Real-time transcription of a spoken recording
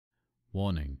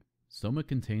Warning: SOMA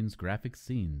contains graphic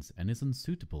scenes and is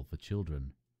unsuitable for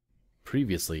children.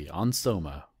 Previously on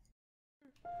SOMA.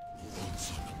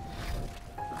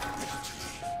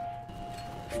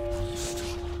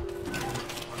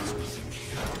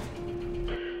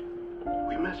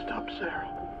 We messed up, Sarah.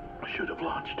 I should have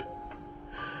launched.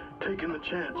 Taken the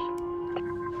chance.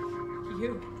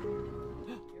 You.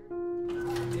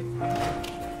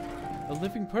 A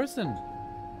living person!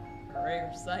 A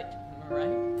rare sight, am I right?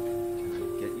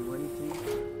 Get you anything?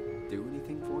 Do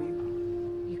anything for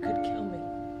you? You could kill me.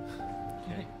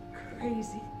 What a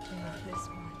crazy thing this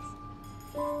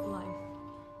was. Life.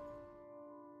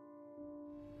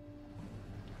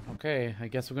 Okay, I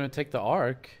guess we're gonna take the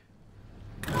Ark.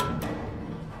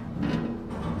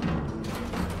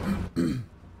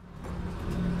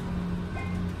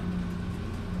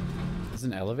 Is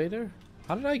an elevator?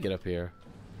 How did I get up here?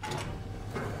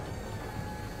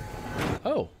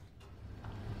 Oh.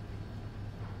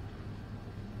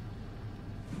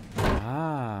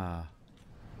 Ah.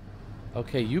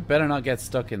 Okay, you better not get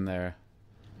stuck in there.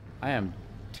 I am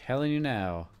telling you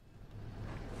now.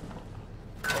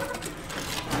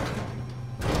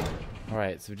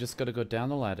 Alright, so we just gotta go down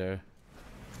the ladder,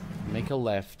 make a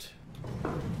left,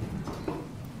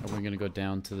 and we're gonna go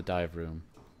down to the dive room.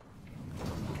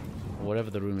 Or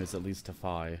whatever the room is, at least to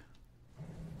Phi.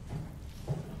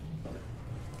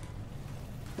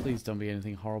 Please don't be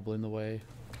anything horrible in the way.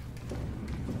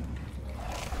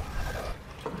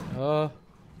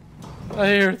 I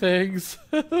hear things.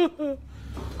 I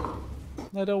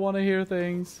don't want to hear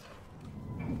things.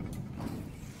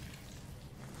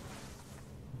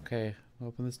 Okay,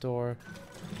 open this door.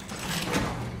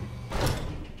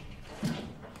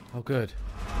 Oh, good.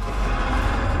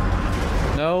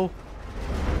 No.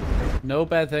 No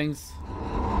bad things.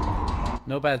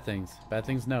 No bad things. Bad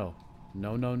things, no.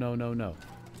 No, no, no, no, no.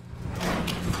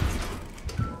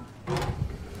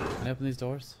 Can I open these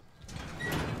doors?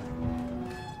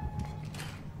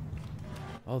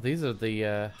 Oh, these are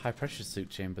the high pressure suit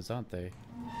chambers, aren't they?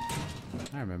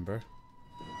 I remember.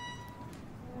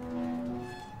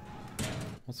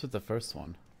 What's with the first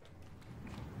one?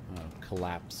 Oh,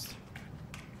 collapse.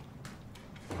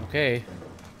 Okay.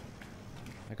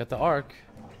 I got the Ark.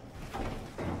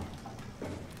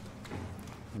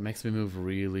 It makes me move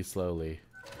really slowly.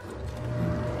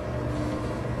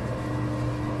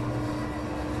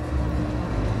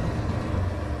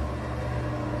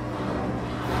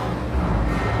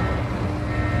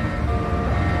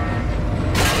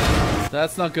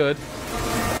 That's not good.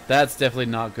 That's definitely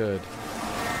not good.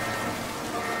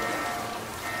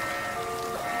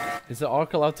 Is the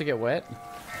Ark allowed to get wet?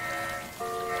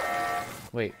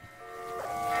 Wait.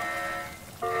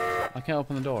 I can't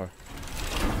open the door.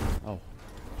 Oh.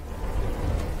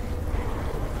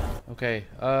 Okay,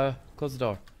 close the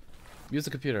door. Use the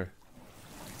computer.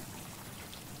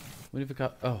 We need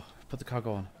to oh, put the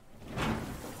cargo on.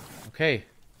 Okay.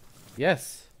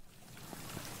 Yes.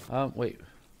 Wait.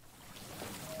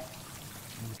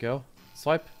 There we go.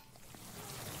 Swipe.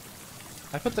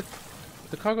 I put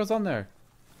the cargo's on there.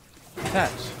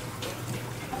 Attach.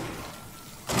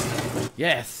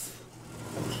 Yes.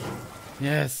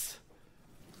 Yes.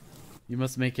 You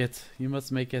must make it. You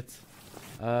must make it.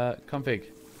 Config.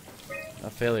 A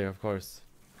failure, of course.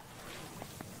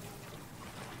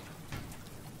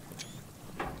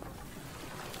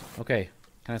 Okay.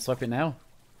 Can I swipe it now?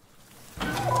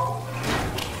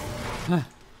 Huh.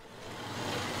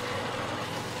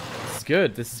 This is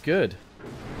good. This is good.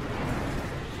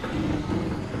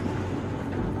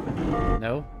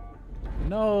 No.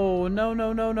 No. No,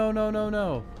 no, no, no, no, no,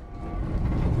 no.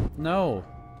 No.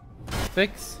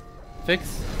 Fix.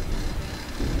 Fix.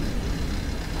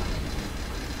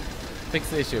 Fix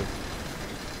the issue.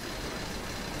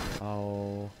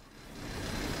 Oh.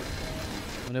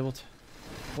 Unable to.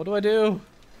 What do I do?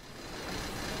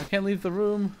 I can't leave the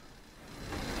room.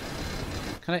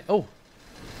 Can I? Oh.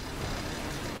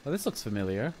 Well, this looks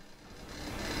familiar.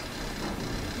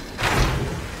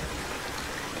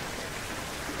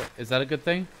 Is that a good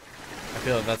thing? I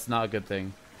feel like that's not a good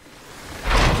thing.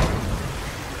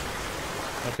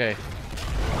 Okay.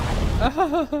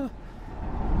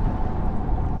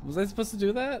 Was I supposed to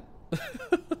do that?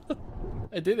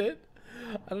 I did it.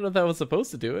 I don't know if I was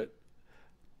supposed to do it.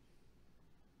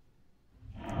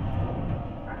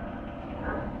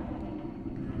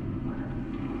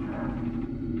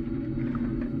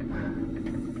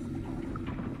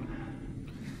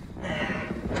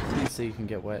 Please say you can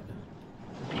get wet.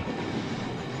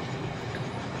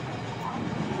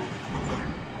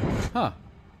 Huh.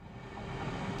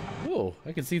 Oh,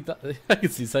 I can see that. I can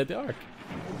see inside the Ark.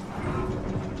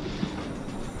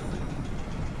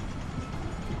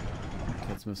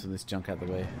 Let's move some of this junk out of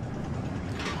the way.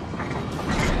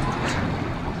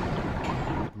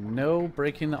 No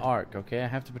breaking the arc, okay? I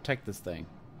have to protect this thing.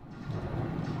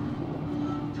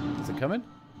 Is it coming?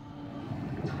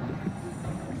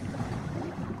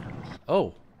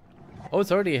 Oh. Oh,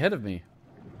 it's already ahead of me.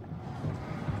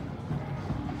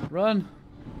 Run.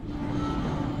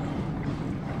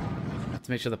 Let's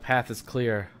make sure the path is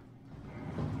clear.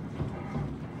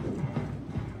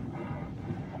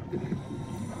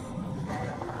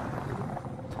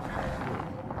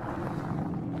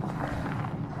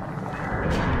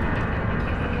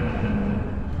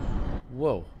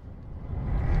 Whoa.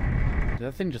 Did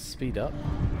that thing just speed up?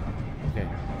 Okay.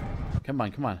 Come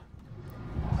on, come on.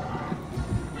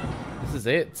 This is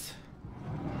it.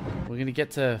 We're gonna get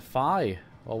to Phi,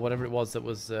 or whatever it was that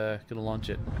was gonna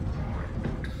launch it.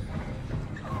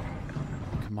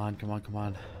 Come on, come on, come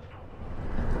on.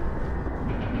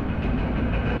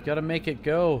 You gotta make it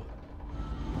go.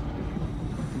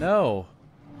 No.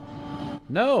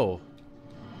 No.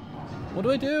 What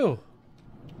do I do?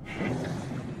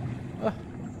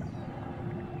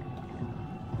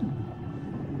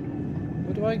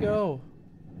 Where do I go?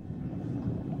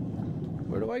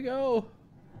 Where do I go?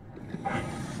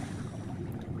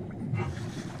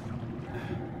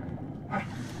 Come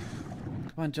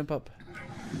on, jump up.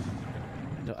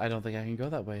 No, I don't think I can go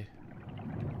that way.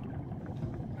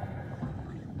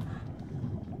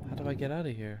 How do I get out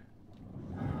of here?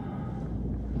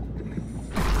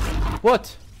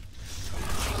 What?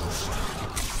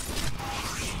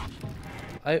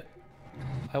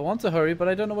 I want to hurry, but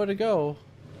I don't know where to go.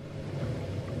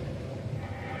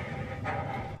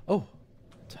 Oh,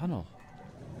 tunnel.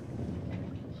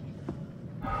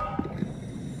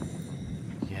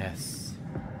 Yes.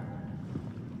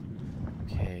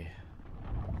 Okay.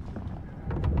 Oh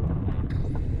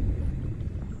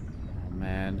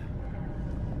man.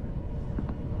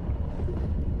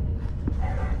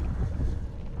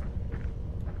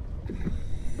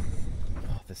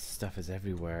 Oh, this stuff is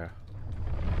everywhere.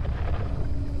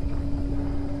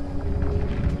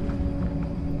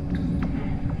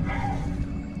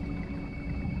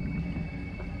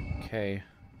 Okay. I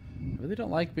really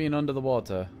don't like being under the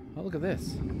water. Oh, look at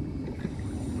this.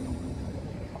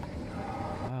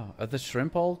 Wow. Are the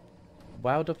shrimp all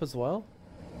wowed up as well?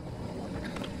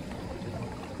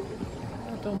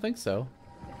 I don't think so.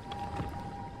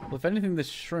 Well, if anything, the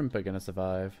shrimp are gonna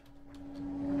survive.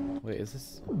 Wait, is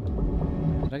this...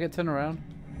 Can I get turned around?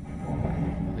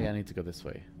 I think I need to go this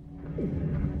way.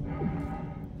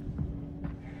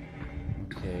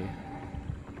 Okay.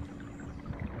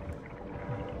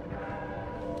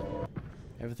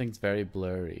 Everything's very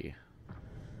blurry.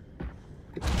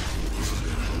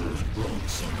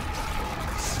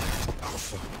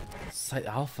 Site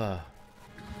Alpha.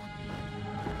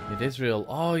 It is real.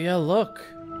 Oh yeah, look!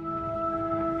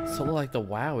 Sort of like the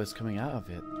WoW is coming out of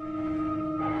it.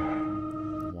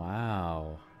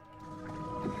 Wow.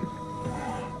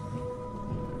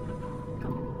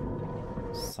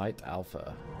 Site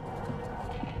Alpha.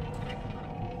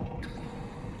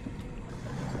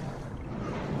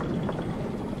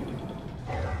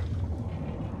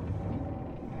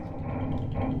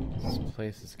 This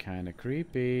place is kind of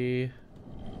creepy.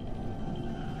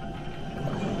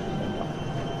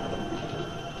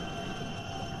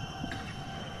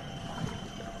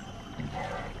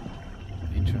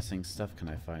 Interesting stuff can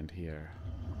I find here?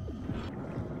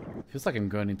 Feels like I'm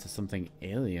going into something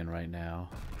alien right now.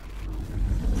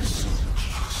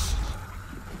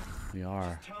 We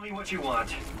are. Just tell me what you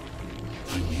want.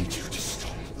 I need you to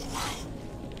stop the WoW.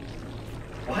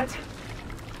 What?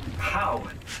 How?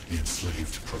 The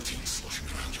enslaved protein sloshing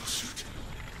around your suit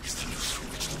is the noose from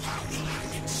which the WoW will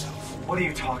hang itself. What are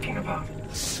you talking about?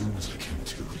 As soon as I came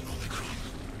to Omicron,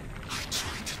 I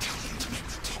tried to tell them to make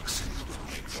the toxin that would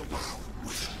make the WoW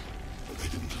wither, but they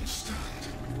didn't understand.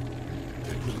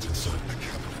 They built inside the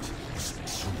cabinet was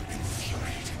so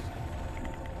infuriating.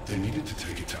 They needed to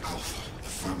take it to Alpha, the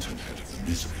fountainhead of the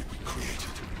misery we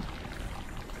created.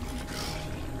 And then the girl,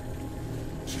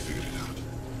 she figured it out.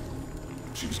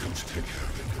 She was going to take care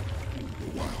of it. The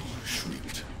WoW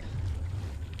shrieked.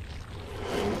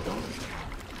 They all died.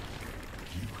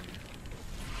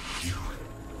 You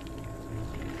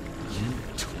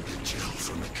took the gel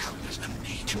from the cabinet and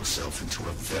made yourself into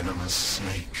a venomous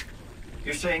snake.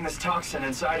 You're saying this toxin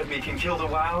inside of me can kill the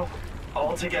WoW?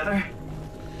 Altogether?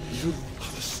 You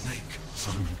are the snake,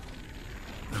 Simon.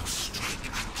 Now strike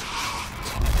at the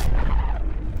heart.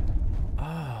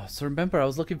 Ah, so remember I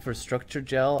was looking for structure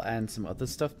gel and some other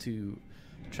stuff to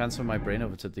transfer my brain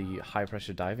over to the high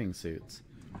pressure diving suits.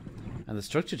 And the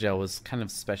structure gel was kind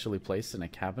of specially placed in a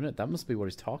cabinet. That must be what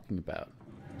he's talking about.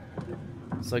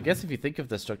 So I guess if you think of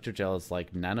the structure gel as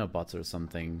like nanobots or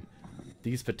something,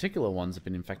 these particular ones have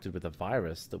been infected with a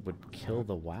virus that would kill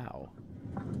the WoW.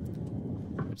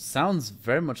 Which sounds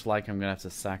very much like I'm gonna have to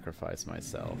sacrifice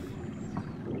myself.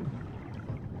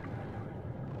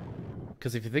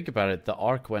 Because if you think about it, the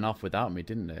Ark went off without me,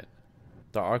 didn't it?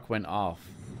 The Ark went off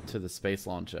to the space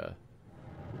launcher.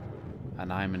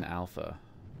 And I'm an alpha.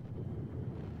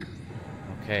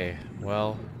 Okay,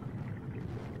 well,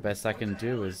 best I can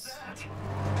do is...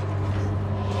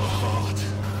 Heart.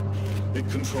 It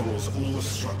controls all the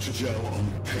structure gel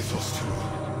on Pathos 2.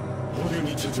 All you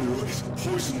need to do is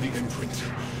poison the imprint,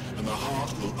 and the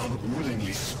heart will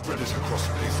unwillingly spread it across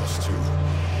Pathos 2,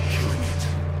 killing it.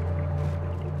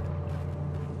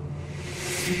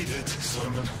 Feed it,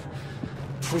 Simon.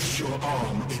 Push your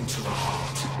arm into the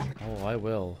heart. Oh, I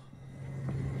will.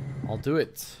 I'll do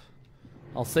it.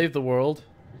 I'll save the world.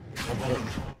 Come on.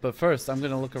 But first, I'm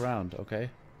gonna look around, okay?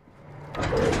 You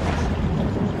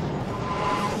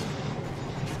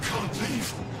can't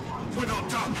leave. We're not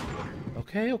done.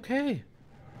 Okay, okay.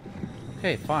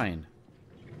 Okay, fine.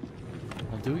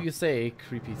 I'll do what you say,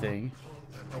 creepy thing.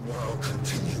 Let the world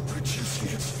continue producing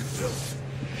its filth.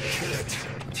 Kill it.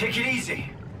 Take it easy.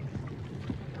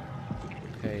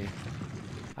 Okay.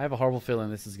 I have a horrible feeling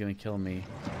this is gonna kill me.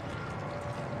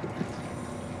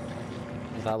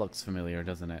 Well, that looks familiar,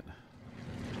 doesn't it?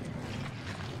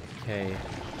 Okay.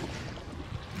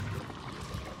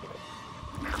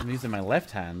 I'm using my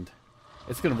left hand.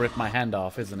 It's gonna rip my hand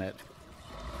off, isn't it?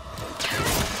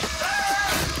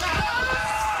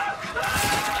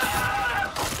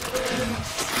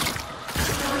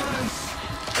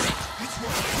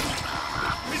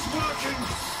 It's working.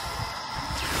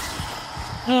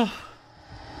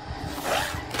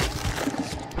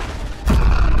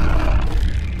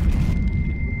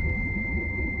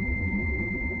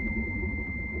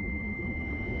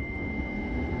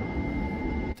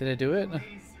 Did I do it?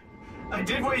 I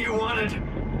did what you wanted.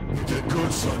 You did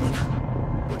good, Simon.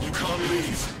 But you can't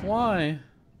leave. Why?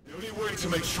 The only way to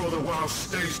make sure the WoW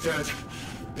stays dead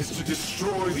is to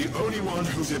destroy the only one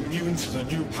who's immune to the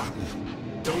new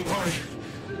pattern. Don't worry.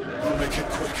 I'll make it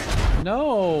quick.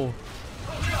 No!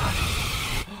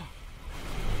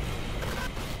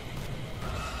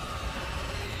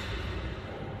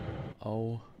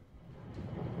 Oh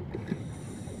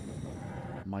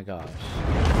my gosh.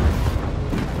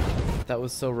 That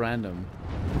was so random.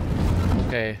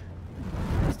 Okay.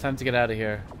 It's time to get out of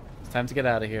here. It's time to get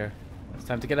out of here. It's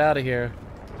time to get out of here.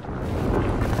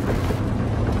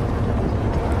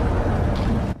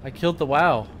 I killed the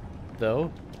WoW,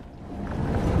 though.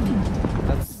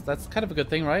 That's kind of a good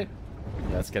thing, right?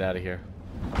 Yeah, let's get out of here.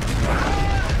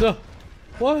 Ugh.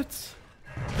 What?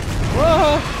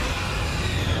 Whoa!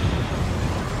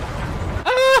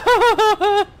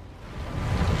 Ah!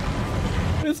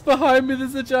 It's behind me,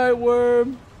 there's a giant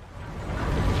worm.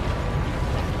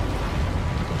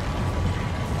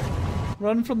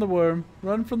 Run from the worm.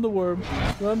 Run from the worm.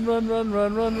 Run, run, run,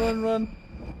 run, run, run, run.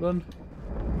 Run.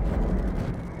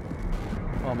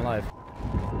 Oh, I'm alive.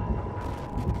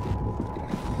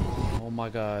 Oh my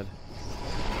god.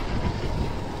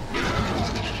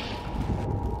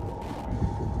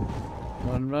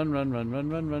 Run, run, run, run,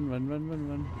 run, run, run, run, run, run,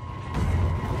 run.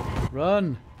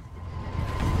 Run!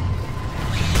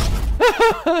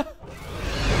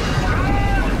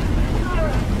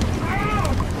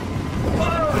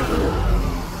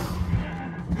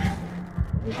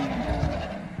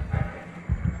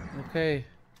 Okay.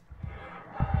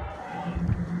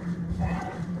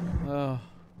 Oh.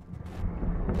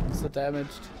 I'm so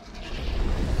damaged.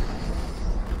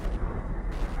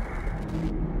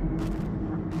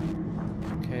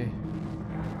 Okay.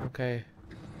 Okay.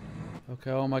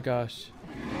 Okay, oh my gosh.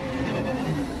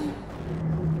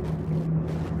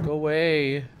 Go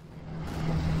away.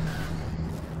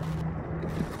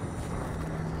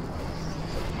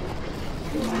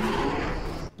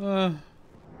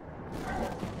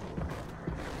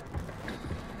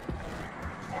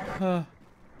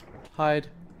 Hide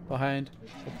behind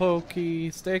a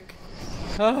pokey stick.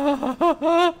 Go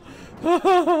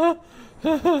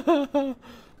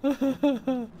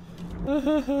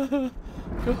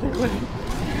away.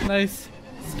 Nice.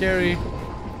 Scary.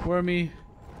 Wormy.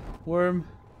 Worm.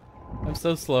 I'm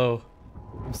so slow.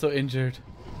 I'm so injured.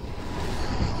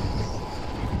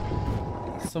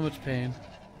 So much pain.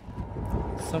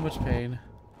 So much pain.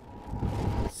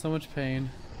 So much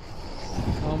pain.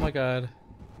 Oh my god.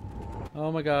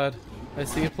 Oh my god. I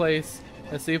see a place.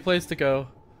 I see a place to go.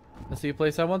 I see a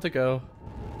place I want to go.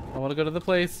 I want to go to the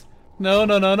place. No,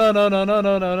 no, no, no, no, no, no,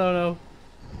 no, no, no, no.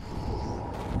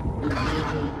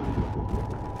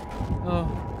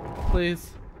 Oh,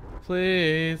 please.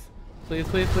 Please. Please,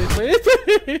 please, please, please,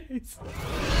 please.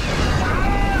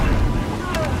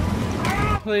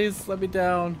 Please, let me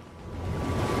down.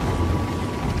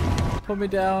 Put me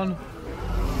down.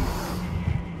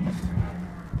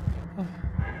 Oh,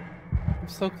 I'm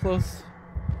so close.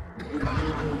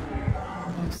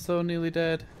 I'm so nearly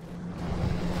dead.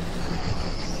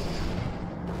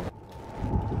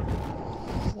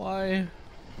 Why?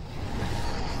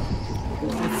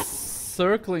 It's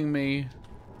circling me.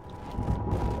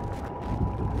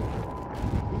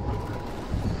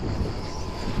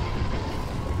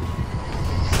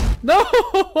 No!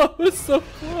 I was so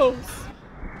close.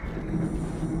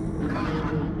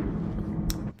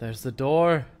 There's the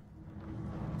door.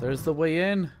 There's the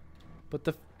way in. But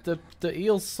the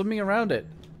eel's swimming around it.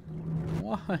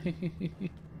 Why?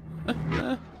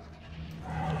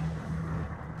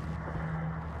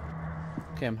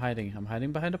 Okay, I'm hiding. I'm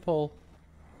hiding behind a pole.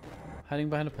 Hiding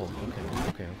behind a pole.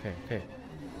 Okay.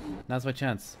 Now's my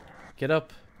chance. Get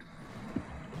up.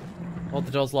 Oh,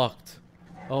 the door's locked.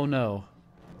 Oh no.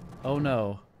 Oh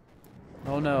no.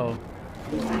 Oh no.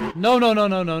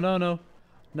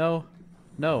 No.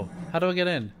 No. How do I get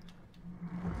in?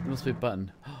 There must be a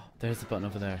button. There's the button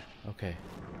over there. Okay.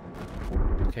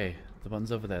 Okay. The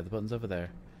button's over there. The button's over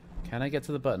there. Can I get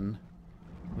to the button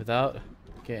without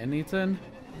getting eaten?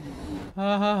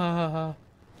 Ha ha ha ha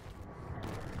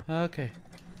ha. Okay.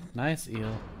 Nice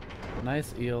eel.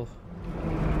 Nice eel.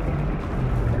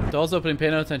 Door's opening. Pay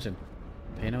no attention.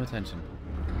 Pay no attention.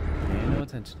 Pay no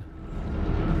attention.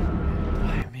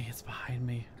 Behind me. It's behind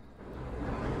me.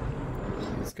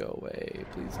 Please go away.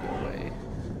 Please go away.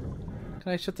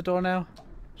 Can I shut the door now?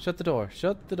 Shut the door.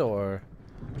 Shut the door.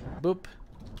 Boop.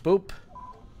 Boop.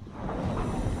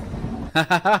 Ha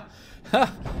ha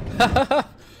ha.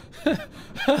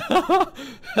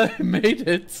 I made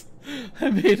it. I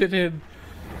made it in.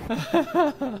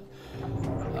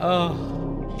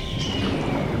 Oh.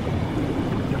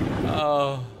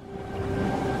 Oh.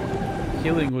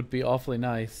 Healing would be awfully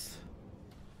nice.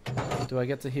 Do I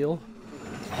get to heal?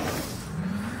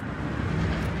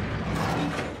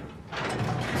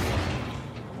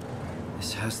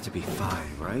 This has to be Phi,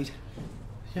 right?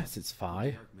 Yes, it's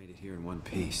Phi. Made it here in one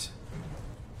piece.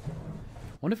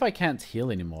 Wonder if I can't heal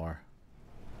anymore,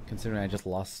 considering I just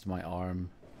lost my arm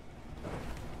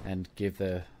and gave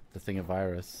the thing a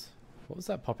virus. What was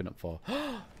that popping up for?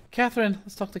 Catherine!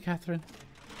 Let's talk to Catherine.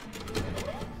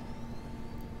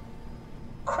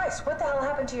 Chris, what the hell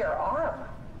happened to your arm?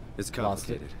 It's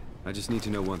complicated. I just need to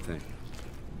know one thing.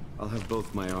 I'll have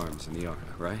both my arms in the Ark,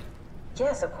 right?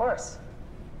 Yes, of course.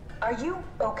 Are you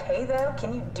okay, though?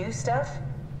 Can you do stuff?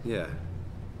 Yeah.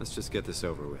 Let's just get this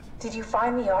over with. Did you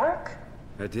find the Ark?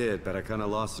 I did, but I kinda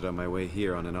lost it on my way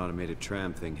here on an automated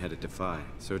tram thing headed to Phi.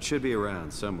 So it should be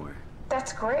around somewhere.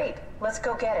 That's great. Let's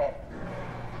go get it.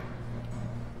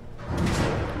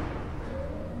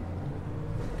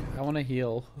 I want to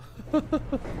heal.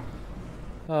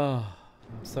 Oh,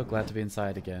 I'm so glad to be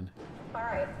inside again.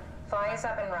 Alright, Phi is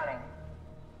up and running.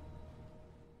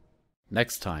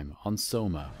 Next time on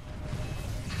SOMA.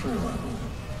 4,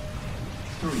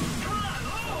 3,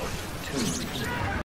 2.